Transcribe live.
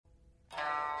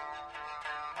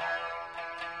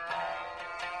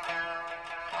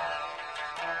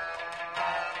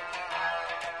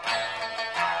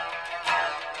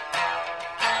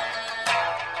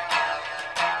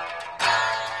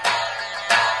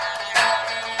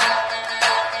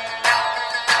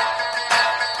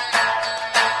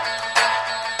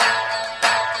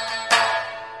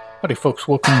Howdy, folks.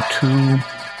 Welcome to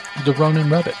the Ronin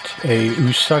Rabbit, a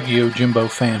Usagi Yojimbo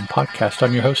fan podcast.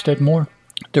 I'm your host, Ed Moore.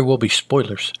 There will be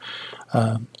spoilers.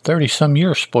 30-some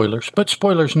year spoilers, but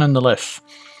spoilers nonetheless.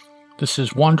 This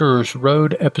is Wanderer's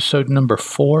Road, episode number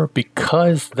 4,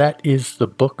 because that is the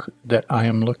book that I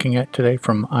am looking at today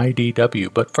from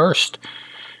IDW. But first,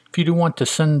 if you do want to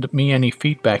send me any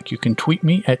feedback, you can tweet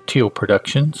me at Teal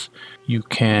Productions. You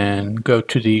can go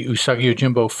to the Usagi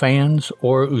Yojimbo fans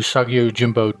or Usagi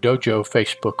Yojimbo Dojo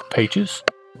Facebook pages.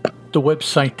 The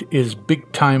website is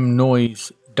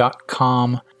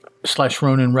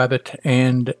bigtimenoise.com/Ronin Rabbit,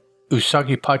 and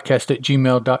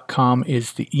usagipodcast@gmail.com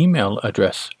is the email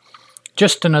address.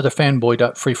 Just another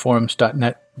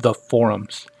fanboy.freeforums.net, the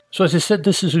forums. So as I said,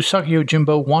 this is Usagi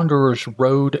Yojimbo Wanderer's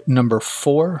Road number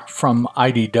 4 from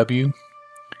IDW.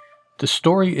 The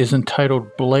story is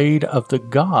entitled Blade of the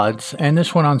Gods, and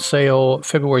this went on sale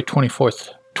February 24th,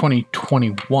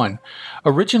 2021.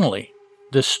 Originally,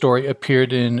 this story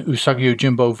appeared in Usagi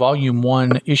Yojimbo Volume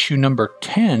 1, Issue number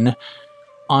 10,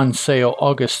 on sale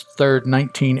August 3rd,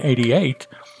 1988,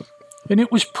 and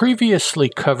it was previously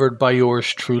covered by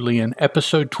yours truly in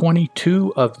episode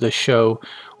 22 of the show,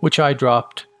 which I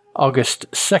dropped August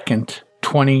 2nd,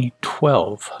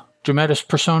 2012. Dramatis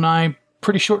Personae,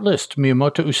 pretty short list.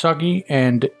 Miyamoto Usagi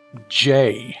and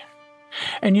Jay.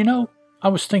 And you know, I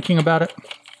was thinking about it,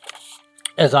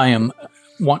 as I am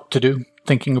wont to do,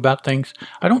 thinking about things.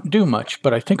 I don't do much,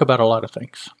 but I think about a lot of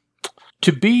things.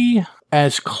 To be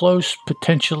as close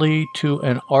potentially to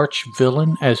an arch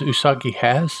villain as Usagi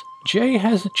has, Jay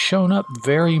hasn't shown up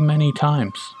very many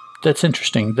times. That's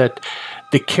interesting, that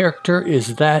the character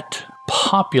is that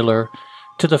popular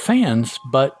to the fans,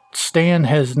 but Stan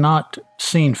has not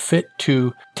seen fit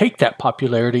to take that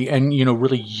popularity and, you know,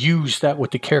 really use that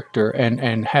with the character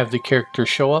and have the character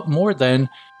show up more than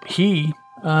he,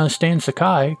 Stan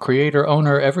Sakai, creator,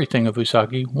 owner, everything of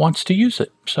Usagi, wants to use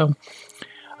it. So,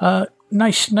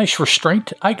 nice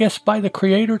restraint, I guess, by the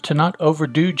creator to not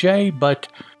overdo Jay, but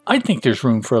I think there's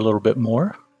room for a little bit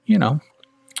more, you know.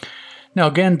 Now,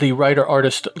 again, the writer,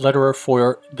 artist, letterer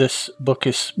for this book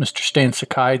is Mr. Stan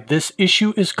Sakai. This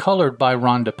issue is colored by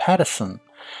Rhonda Pattison.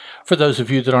 For those of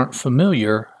you that aren't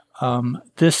familiar,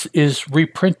 this is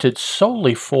reprinted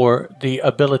solely for the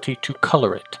ability to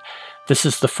color it. This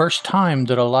is the first time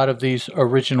that a lot of these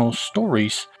original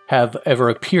stories have ever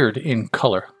appeared in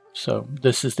color. So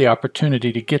this is the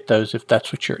opportunity to get those if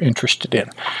that's what you're interested in.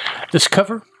 This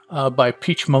cover by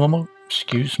Peach Momoko,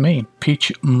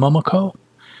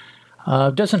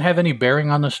 doesn't have any bearing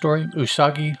on the story.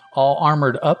 Usagi, all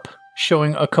armored up,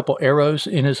 showing a couple arrows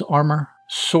in his armor.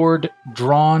 Sword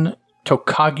drawn,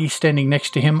 Tokagi standing next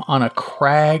to him on a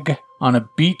crag, on a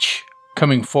beach,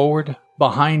 coming forward.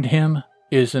 Behind him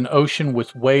is an ocean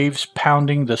with waves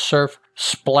pounding, the surf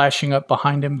splashing up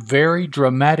behind him. Very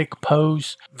dramatic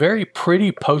pose. Very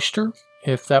pretty poster,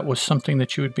 if that was something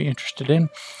that you would be interested in.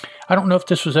 I don't know if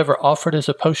this was ever offered as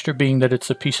a poster, being that it's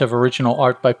a piece of original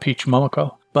art by Peach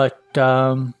Momoko, but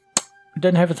it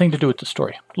doesn't have a thing to do with the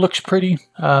story. Looks pretty,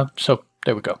 so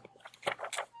there we go.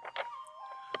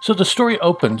 So the story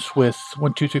opens with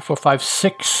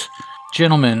 6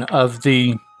 gentlemen of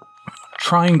the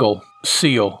Triangle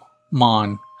Seal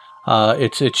Mon.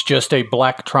 It's just a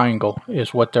black triangle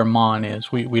is what their Mon is.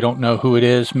 We don't know who it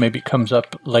is. Maybe it comes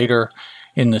up later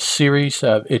in the series.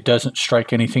 It doesn't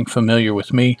strike anything familiar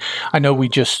with me. I know we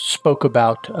just spoke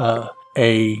about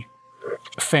a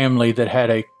family that had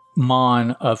a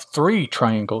Mon of 3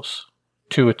 triangles,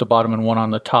 2 at the bottom and 1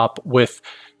 on the top, with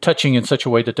touching in such a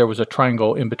way that there was a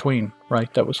triangle in between,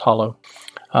 right? That was hollow.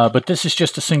 But this is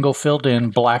just a single filled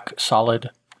in black solid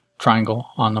triangle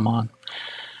on the Mon.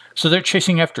 So they're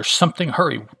chasing after something.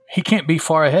 Hurry. He can't be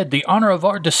far ahead. The honor of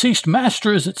our deceased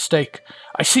master is at stake.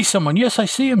 I see someone. Yes, I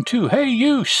see him too. Hey,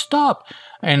 you, stop.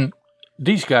 And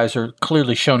these guys are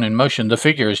clearly shown in motion. The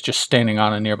figure is just standing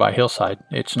on a nearby hillside.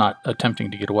 It's not attempting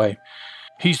to get away.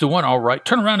 He's the one, all right.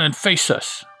 Turn around and face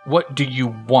us. What do you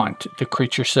want? The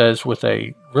creature says with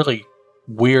a really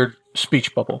weird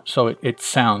speech bubble. So it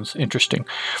sounds interesting.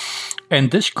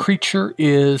 And this creature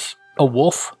is a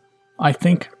wolf, I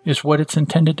think, is what it's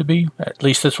intended to be. At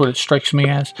least that's what it strikes me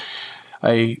as.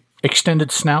 A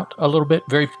extended snout a little bit,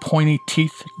 very pointy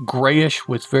teeth, grayish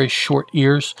with very short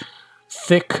ears,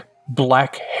 thick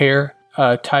black hair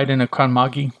tied in a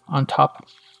kanmagi on top,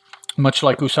 much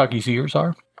like Usagi's ears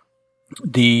are.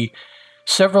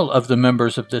 Several of the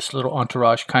members of this little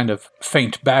entourage kind of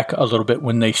faint back a little bit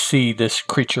when they see this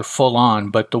creature full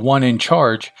on, but the one in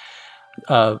charge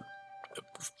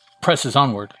presses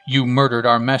onward. You murdered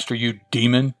our master, you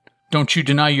demon. Don't you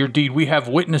deny your deed. We have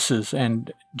witnesses.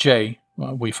 And Jay,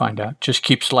 we find out, just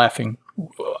keeps laughing.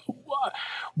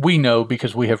 We know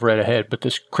because we have read ahead, but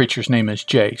this creature's name is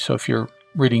Jay. So if you're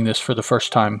reading this for the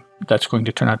first time, that's going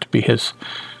to turn out to be his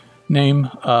name.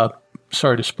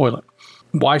 Sorry to spoil it.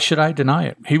 Why should I deny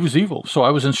it? He was evil, so I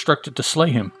was instructed to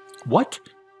slay him. What?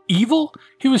 Evil?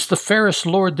 He was the fairest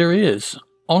lord there is.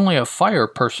 Only a fine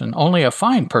person,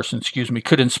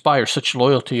 could inspire such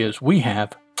loyalty as we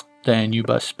have. Then you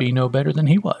must be no better than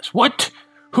he was. What?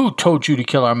 Who told you to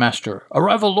kill our master? A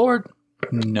rival lord?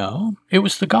 No, it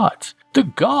was the gods. The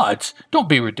gods? Don't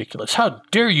be ridiculous. How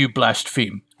dare you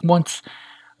blaspheme? Once,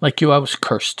 like you, I was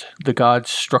cursed. The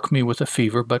gods struck me with a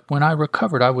fever, but when I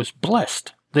recovered, I was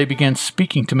blessed. They began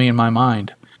speaking to me in my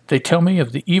mind. They tell me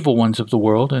of the evil ones of the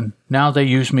world, and now they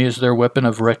use me as their weapon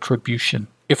of retribution.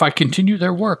 If I continue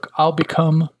their work, I'll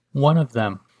become one of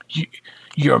them.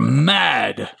 You're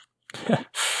mad!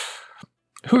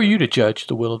 Who are you to judge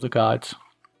the will of the gods?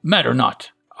 Mad or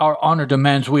not, our honor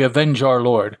demands we avenge our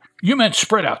lord. You men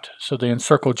spread out. So they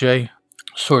encircle Jay,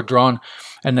 sword drawn,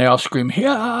 and they all scream,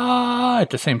 "Yeah!"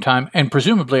 at the same time, and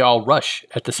presumably all rush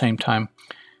at the same time.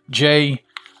 Jay,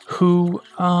 who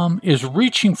is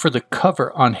reaching for the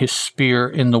cover on his spear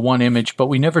in the one image, but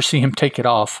we never see him take it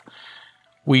off.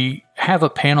 We have a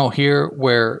panel here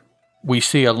where we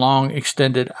see a long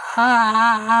extended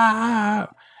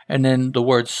and then the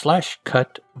words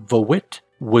 /cut, vowit,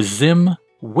 wazim,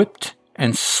 whipped,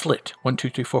 and slit. 1, 2,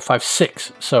 3, 4, 5,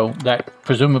 6. So that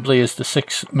presumably is the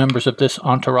 6 members of this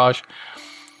entourage.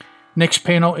 Next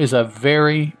panel is a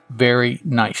very, very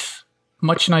nice,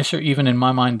 much nicer even in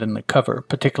my mind than the cover,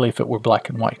 particularly if it were black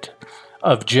and white,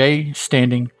 of Jay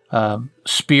standing,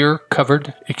 spear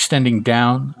covered, extending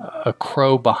down, a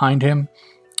crow behind him.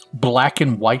 Black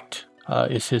and white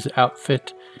is his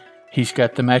outfit. He's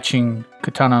got the matching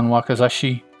katana and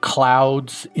wakizashi.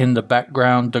 Clouds in the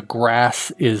background. The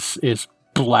grass is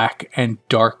black and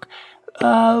dark.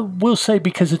 We'll say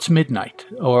because it's midnight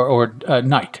or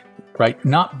night, right?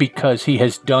 Not because he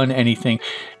has done anything.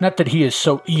 Not that he is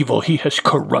so evil he has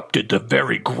corrupted the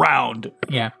very ground.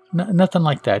 Yeah, nothing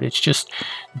like that. It's just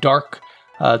dark.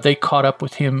 They caught up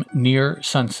with him near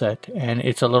sunset, and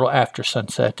it's a little after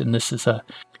sunset, and this is a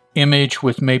image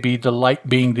with maybe the light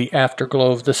being the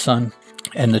afterglow of the sun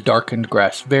and the darkened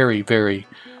grass. Very, very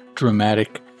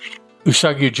dramatic.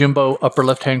 Usagi Yojimbo, upper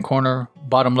left-hand corner,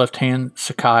 bottom left-hand,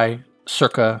 Sakai,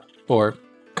 circa, or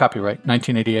copyright,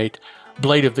 1988.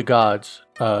 Blade of the Gods,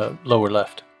 lower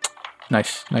left.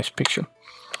 Nice picture.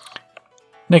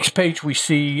 Next page, we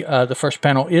see the first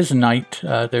panel is night.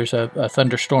 There's a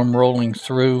thunderstorm rolling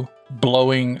through,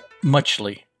 blowing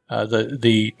muchly.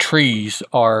 The trees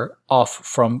are off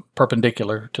from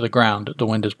perpendicular to the ground. The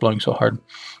wind is blowing so hard.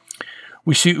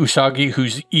 We see Usagi,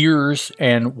 whose ears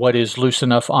and what is loose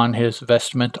enough on his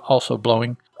vestment also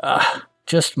blowing.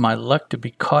 Just my luck to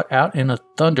be caught out in a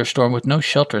thunderstorm with no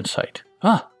shelter in sight.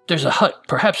 There's a hut.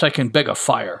 Perhaps I can beg a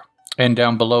fire. And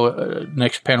down below,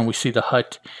 next panel, we see the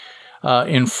hut.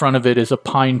 In front of it is a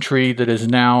pine tree that is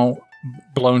now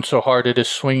blown so hard it is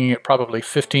swinging at probably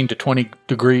 15 to 20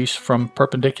 degrees from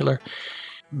perpendicular.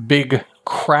 Big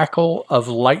crackle of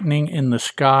lightning in the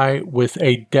sky with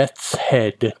a death's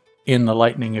head in the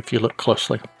lightning if you look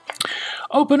closely.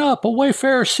 Open up, a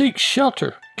wayfarer seeks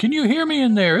shelter. Can you hear me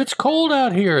in there? It's cold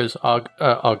out here, is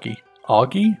Augie.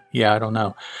 Augie? Yeah, I don't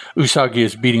know. Usagi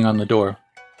is beating on the door.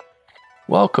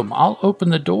 Welcome, I'll open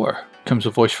the door, comes a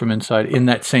voice from inside in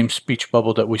that same speech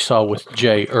bubble that we saw with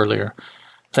Jay earlier.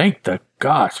 Thank the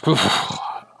gods.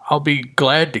 I'll be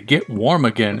glad to get warm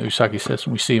again, Usagi says,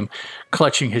 and we see him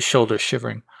clutching his shoulders,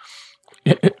 shivering.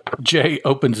 Jay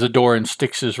opens the door and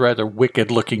sticks his rather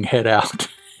wicked-looking head out.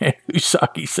 And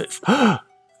Usagi says,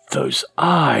 those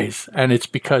eyes. And it's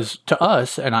because to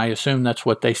us, and I assume that's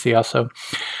what they see also,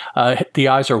 the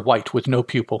eyes are white with no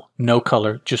pupil, no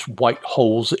color, just white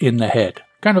holes in the head.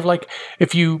 Kind of like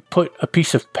if you put a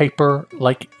piece of paper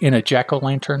like in a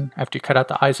jack-o'-lantern after you cut out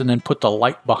the eyes and then put the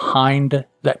light behind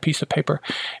that piece of paper.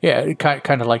 Yeah,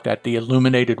 kind of like that, the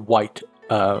illuminated white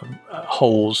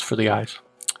holes for the eyes.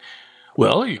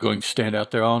 Well, are you going to stand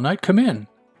out there all night? Come in.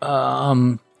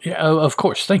 Yeah, of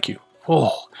course, thank you.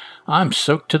 Oh, I'm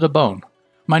soaked to the bone.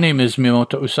 My name is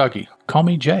Miyamoto Usagi. Call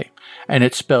me Jay. And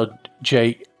it's spelled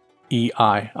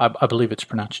J-E-I. I believe it's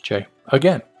pronounced J.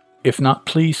 Again, if not,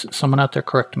 please, someone out there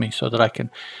correct me so that I can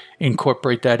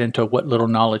incorporate that into what little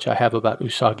knowledge I have about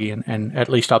Usagi, and at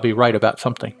least I'll be right about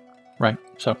something, right?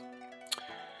 So,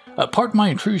 pardon my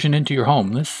intrusion into your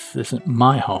home. This isn't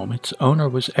my home. Its owner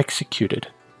was executed.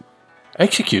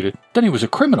 Executed? Then he was a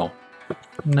criminal.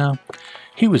 No,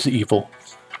 he was evil.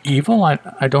 Evil?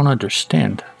 I don't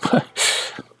understand.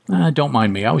 Don't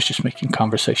mind me. I was just making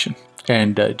conversation.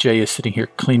 And Jay is sitting here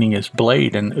cleaning his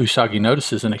blade, and Usagi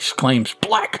notices and exclaims,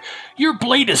 "Black! Your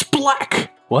blade is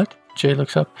black!" "What?" Jay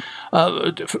looks up.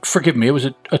 Forgive me, it was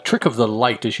a trick of the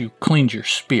light as you cleaned your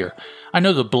spear. I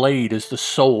know the blade is the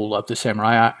soul of the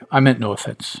samurai. I meant no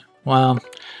offense. Well,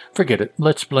 forget it.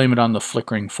 Let's blame it on the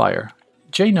flickering fire.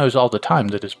 Jay knows all the time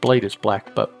that his blade is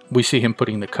black, but we see him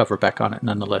putting the cover back on it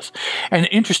nonetheless. And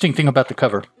the interesting thing about the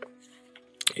cover,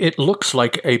 it looks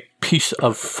like a piece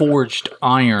of forged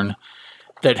iron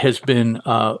that has been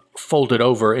folded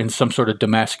over in some sort of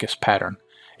Damascus pattern,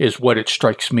 is what it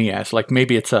strikes me as. Like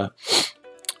maybe it's a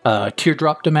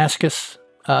teardrop Damascus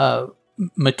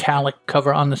metallic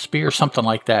cover on the spear, something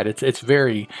like that. It's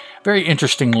very, very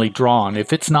interestingly drawn.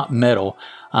 If it's not metal,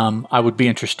 I would be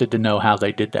interested to know how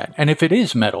they did that. And if it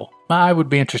is metal, I would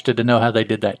be interested to know how they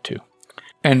did that too.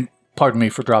 And pardon me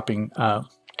for dropping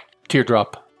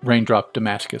teardrop, raindrop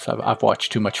Damascus. I've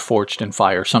watched too much Forged in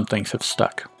Fire. Some things have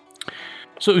stuck.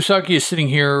 So Usagi is sitting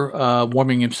here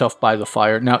warming himself by the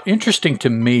fire. Now, interesting to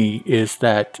me is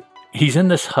that he's in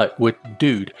this hut with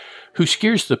dude who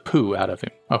scares the poo out of him,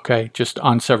 okay? Just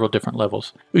on several different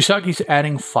levels. Usagi's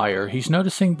adding fire. He's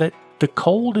noticing that the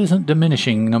cold isn't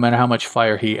diminishing no matter how much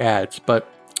fire he adds,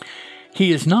 but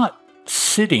he is not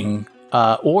sitting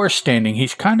or standing.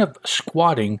 He's kind of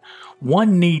squatting,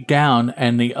 one knee down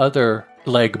and the other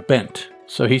leg bent.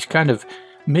 So he's kind of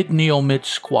mid-kneel,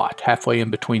 mid-squat, halfway in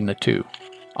between the two.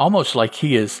 Almost like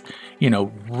he is,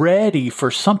 ready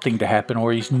for something to happen,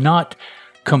 or he's not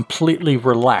completely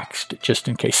relaxed, just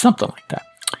in case, something like that.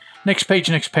 Next page,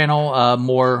 next panel,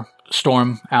 more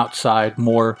storm outside,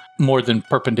 more than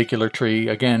perpendicular tree.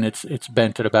 Again, it's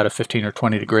bent at about a 15 or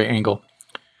 20 degree angle.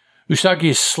 Usagi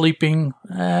is sleeping,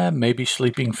 maybe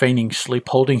sleeping, feigning sleep,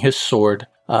 holding his sword.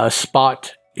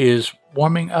 Spot is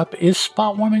warming up. Is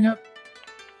Spot warming up?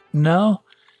 No.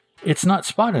 It's not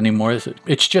Spot anymore, is it?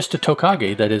 It's just a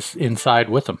Tokage that is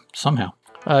inside with him, somehow.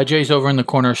 Jay's over in the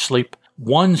corner asleep.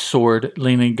 One sword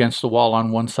leaning against the wall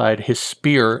on one side, his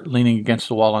spear leaning against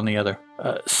the wall on the other.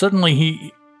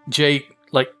 Suddenly, Jay,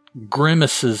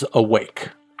 grimaces awake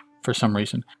for some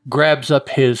reason. Grabs up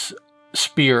his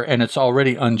spear, and it's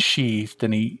already unsheathed,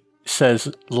 and he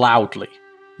says loudly.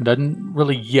 Doesn't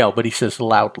really yell, but he says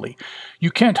loudly,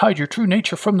 "You can't hide your true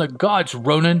nature from the gods,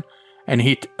 Ronin." And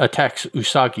he attacks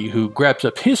Usagi, who grabs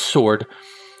up his sword,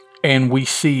 and we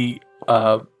see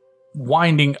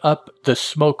winding up the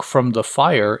smoke from the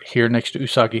fire here next to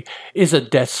Usagi is a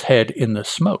death's head in the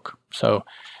smoke. So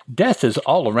death is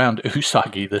all around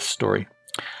Usagi, this story.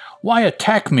 "Why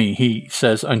attack me?" he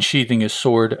says, unsheathing his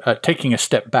sword, taking a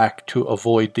step back to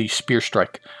avoid the spear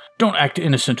strike. "Don't act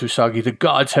innocent, Usagi. The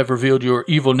gods have revealed your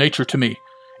evil nature to me.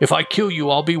 If I kill you,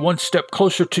 I'll be one step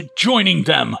closer to joining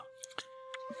them."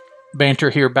 Banter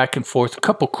here back and forth. A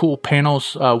couple cool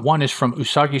panels. One is from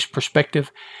Usagi's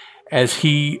perspective as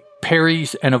he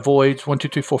parries and avoids 1, 2,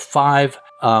 3, 4, 5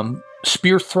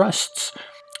 spear thrusts.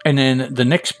 And then the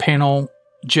next panel,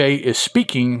 Jay is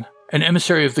speaking. "An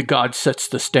emissary of the gods sets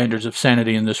the standards of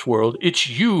sanity in this world. It's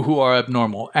you who are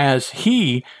abnormal," as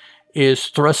he is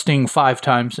thrusting 5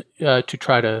 times to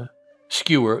try to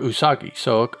skewer Usagi.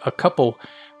 So a couple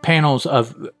panels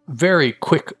of very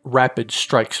quick, rapid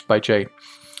strikes by Jay.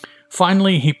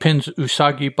 Finally, he pins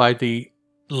Usagi by the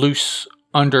loose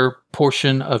under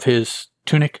portion of his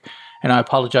tunic. And I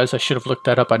apologize, I should have looked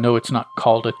that up. I know it's not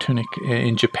called a tunic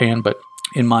in Japan, but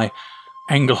in my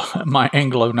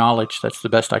Anglo knowledge, that's the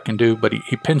best I can do. But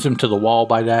he pins him to the wall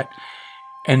by that.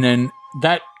 And then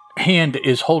that hand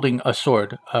is holding a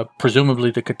sword,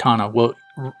 presumably the katana,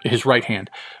 his right hand.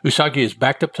 Usagi is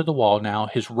backed up to the wall now.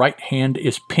 His right hand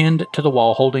is pinned to the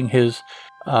wall holding his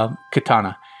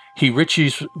katana. He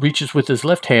reaches with his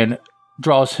left hand,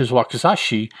 draws his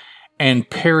wakizashi, and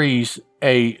parries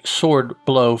a sword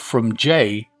blow from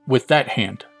Jay with that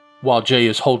hand, while Jay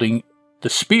is holding the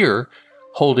spear,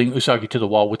 holding Usagi to the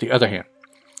wall with the other hand.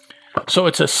 So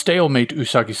it's a stalemate,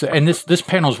 Usagi said. And this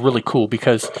panel is really cool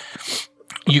because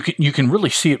you can really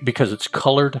see it because it's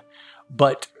colored,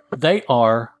 but they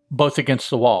are both against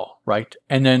the wall, right?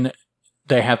 And then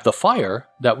they have the fire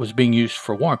that was being used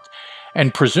for warmth.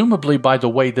 And presumably by the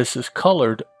way this is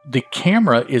colored, the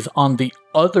camera is on the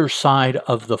other side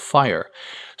of the fire.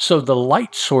 So the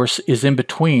light source is in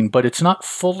between, but it's not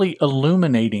fully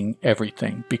illuminating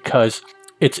everything because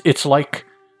it's like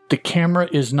the camera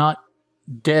is not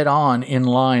dead on in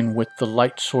line with the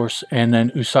light source and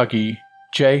then Usagi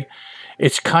Jay.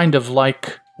 It's kind of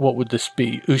like, what would this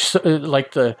be?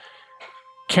 Like the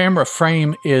camera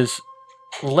frame is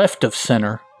left of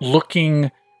center,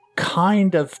 looking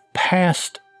kind of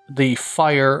past the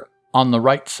fire on the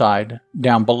right side,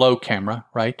 down below camera,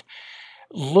 right?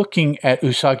 looking at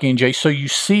Usagi and Jay. So you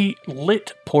see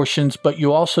lit portions, but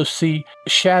you also see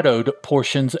shadowed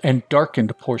portions and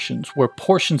darkened portions, where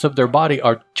portions of their body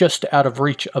are just out of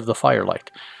reach of the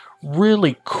firelight.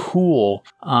 Really cool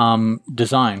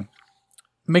design.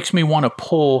 Makes me want to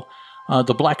pull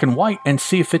the black and white and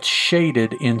see if it's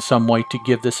shaded in some way to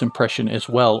give this impression as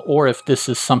well, or if this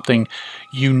is something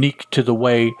unique to the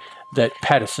way that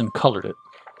Pattison colored it.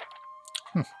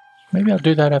 Maybe I'll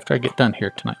do that after I get done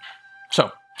here tonight.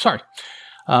 So, sorry.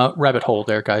 Rabbit hole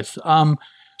there, guys.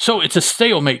 So it's a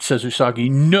stalemate, says Usagi.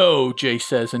 No, Jay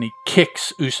says, and he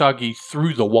kicks Usagi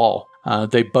through the wall.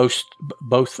 They both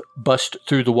bust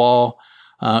through the wall,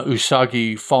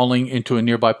 Usagi falling into a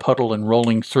nearby puddle and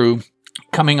rolling through,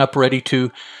 coming up ready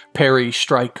to parry,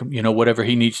 strike, whatever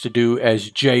he needs to do as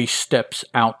Jay steps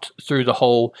out through the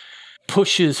hole,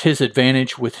 pushes his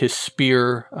advantage with his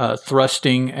spear,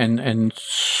 thrusting and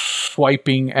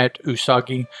swiping at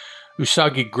Usagi.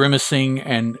 Usagi grimacing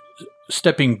and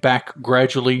stepping back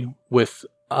gradually with,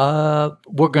 we're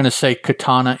going to say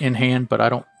katana in hand, but I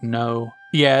don't know.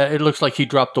 Yeah, it looks like he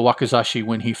dropped the wakizashi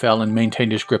when he fell and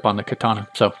maintained his grip on the katana,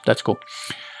 so that's cool.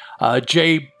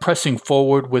 Jay pressing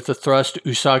forward with a thrust.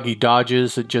 Usagi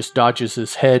dodges. It just dodges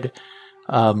his head.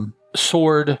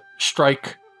 Sword,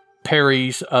 strike,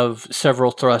 parries of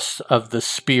several thrusts of the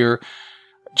spear.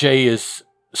 Jay is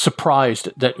surprised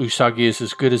that Usagi is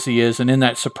as good as he is, and in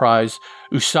that surprise,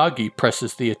 Usagi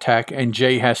presses the attack, and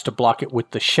Jay has to block it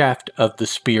with the shaft of the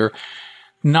spear,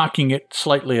 knocking it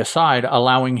slightly aside,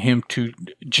 allowing him to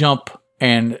jump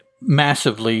and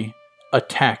massively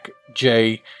attack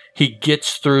Jay. He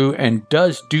gets through and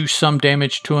does do some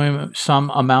damage to him, some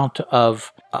amount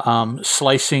of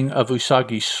slicing of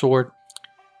Usagi's sword.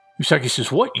 Usagi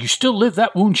says, "What? You still live?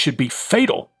 That wound should be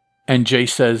fatal." And Jay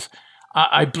says,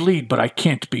 I bleed, but I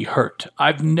can't be hurt.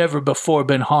 I've never before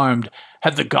been harmed.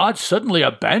 Have the gods suddenly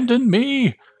abandoned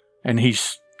me?" And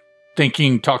he's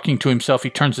talking to himself. He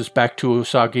turns his back to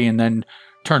Usagi and then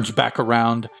turns back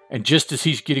around. And just as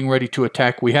he's getting ready to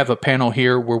attack, we have a panel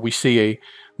here where we see a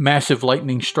massive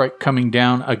lightning strike coming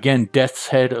down. Again, Death's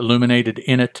Head illuminated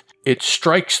in it. It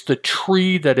strikes the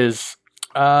tree that is,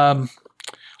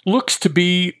 looks to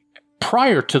be,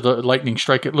 prior to the lightning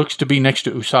strike, it looks to be next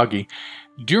to Usagi.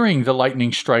 During the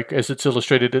lightning strike, as it's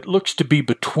illustrated, it looks to be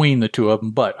between the two of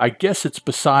them, but I guess it's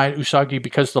beside Usagi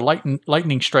because the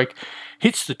lightning strike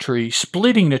hits the tree,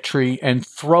 splitting the tree and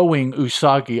throwing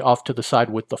Usagi off to the side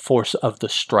with the force of the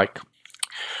strike.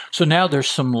 So now there's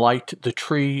some light. The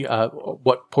tree,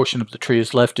 what portion of the tree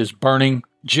is left, is burning.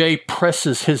 Jay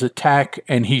presses his attack,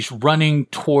 and he's running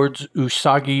towards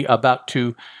Usagi, about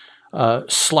to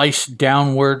slice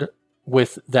downward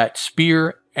with that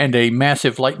spear, and a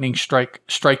massive lightning strike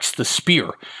strikes the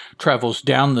spear, travels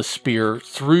down the spear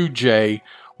through Jay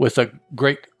with a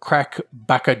great crack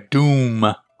back-a-doom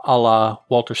a la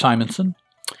Walter Simonson.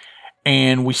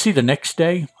 And we see the next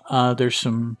day, there's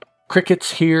some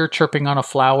crickets here chirping on a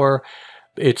flower.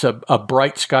 It's a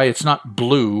bright sky. It's not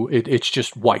blue. It's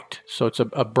just white. So it's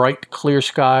a bright, clear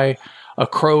sky. A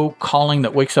crow calling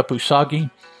that wakes up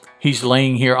Usagi. He's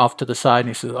laying here off to the side, and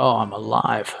he says, "Oh, I'm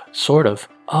alive. Sort of.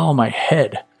 Oh, my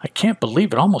head. I can't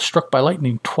believe it. Almost struck by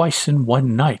lightning twice in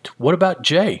one night. What about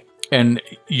Jay?" And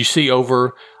you see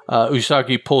over,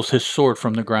 Usagi pulls his sword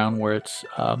from the ground where it's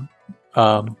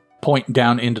point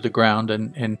down into the ground,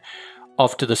 and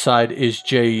off to the side is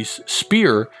Jay's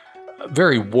spear,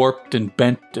 very warped and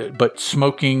bent, but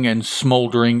smoking and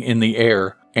smoldering in the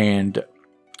air. And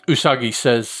Usagi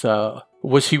says,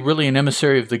 "Was he really an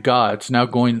emissary of the gods, now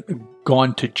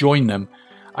gone to join them?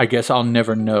 I guess I'll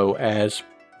never know," as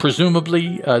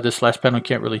presumably, this last panel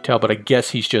can't really tell, but I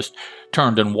guess he's just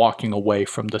turned and walking away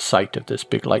from the site of this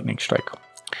big lightning strike.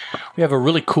 We have a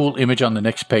really cool image on the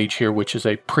next page here, which is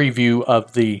a preview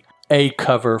of the A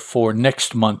cover for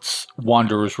next month's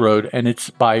Wanderer's Road, and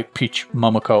it's by Peach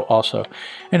Momoko also.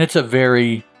 And it's a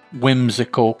very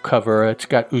whimsical cover. It's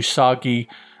got Usagi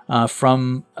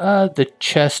from the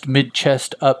chest,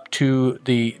 mid-chest, up to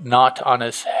the knot on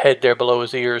his head there below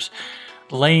his ears,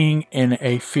 laying in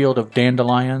a field of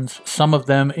dandelions, some of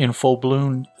them in full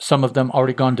bloom, some of them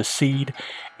already gone to seed,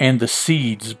 and the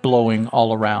seeds blowing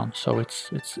all around. So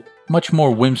it's much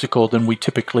more whimsical than we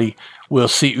typically will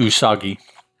see Usagi.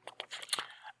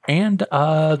 And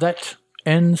that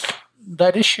ends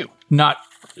that issue. Not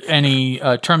any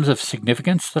terms of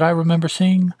significance that I remember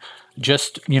seeing.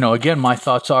 Just, again, my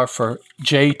thoughts are for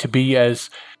Jay to be as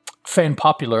fan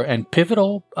popular and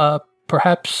pivotal,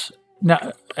 perhaps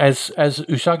not as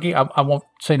Usagi. I won't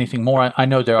say anything more. I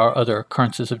know there are other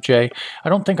occurrences of Jay. I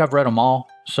don't think I've read them all,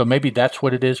 so maybe that's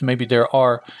what it is. Maybe there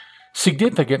are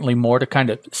significantly more to kind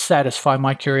of satisfy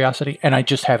my curiosity, and I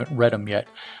just haven't read them yet.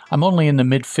 I'm only in the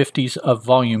mid-50s of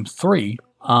Volume 3,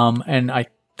 and I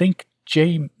think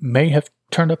Jay may have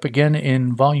turned up again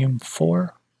in Volume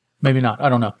 4. Maybe not. I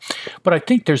don't know. But I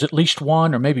think there's at least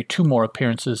one or maybe two more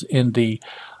appearances in the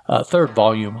third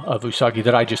volume of Usagi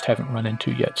that I just haven't run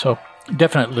into yet. So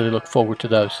definitely look forward to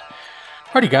those.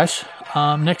 Alrighty, guys.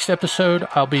 Next episode,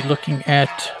 I'll be looking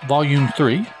at Volume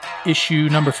 3, issue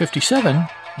number 57,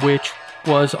 which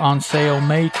was on sale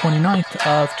May 29th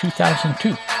of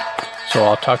 2002. So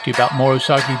I'll talk to you about more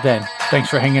Usagi then. Thanks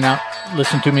for hanging out.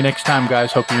 Listen to me next time,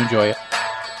 guys. Hope you enjoy it.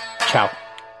 Ciao.